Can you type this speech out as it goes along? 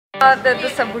The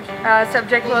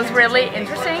subject was really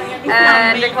interesting,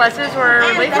 and the classes were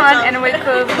really fun, and we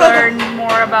could learn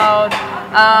more about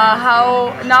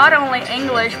how not only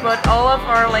English but all of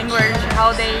our language,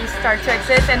 how they start to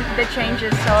exist and the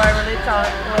changes. So I really thought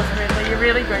it was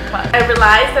really great class. I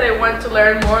realized that I want to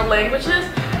learn more languages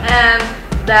and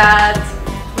that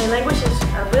my language is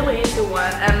a really easy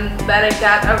one, and that I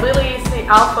got a really easy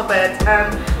alphabet,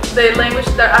 and the language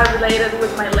that are related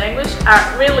with my language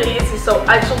are really easy, so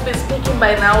I should be speaking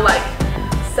by now like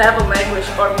 7 languages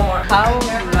or more. How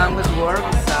language works,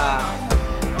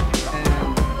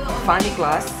 funny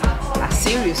class, a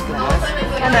serious class,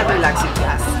 and a relaxing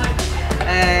class.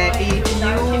 If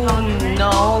you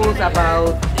know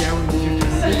about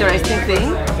interesting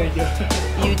thing,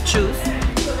 you choose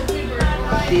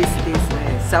this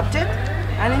subject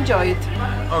and enjoy it.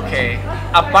 Okay,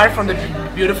 apart from the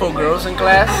beautiful girls in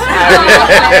class,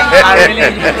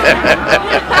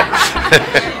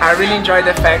 I really enjoyed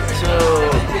the fact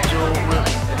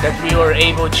that we were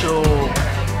able to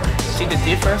see the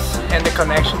difference and the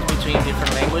connections between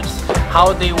different languages,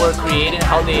 how they were created,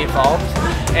 how they evolved.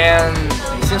 And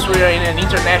since we are in an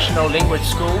international language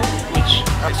school, which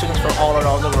students from all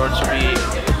around the world to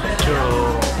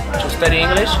study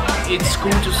English, it's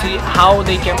cool to see how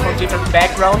they come from different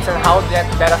backgrounds and how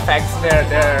that affects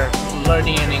their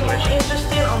learning in English.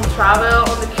 Interested on travel,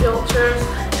 on the cultures,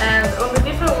 and on the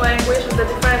different languages, the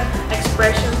different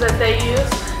expressions that they use.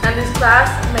 And this class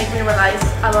made me realize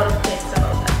a lot of things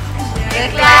about that. The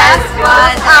class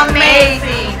was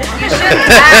amazing. You should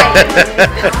try.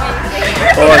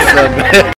 Awesome.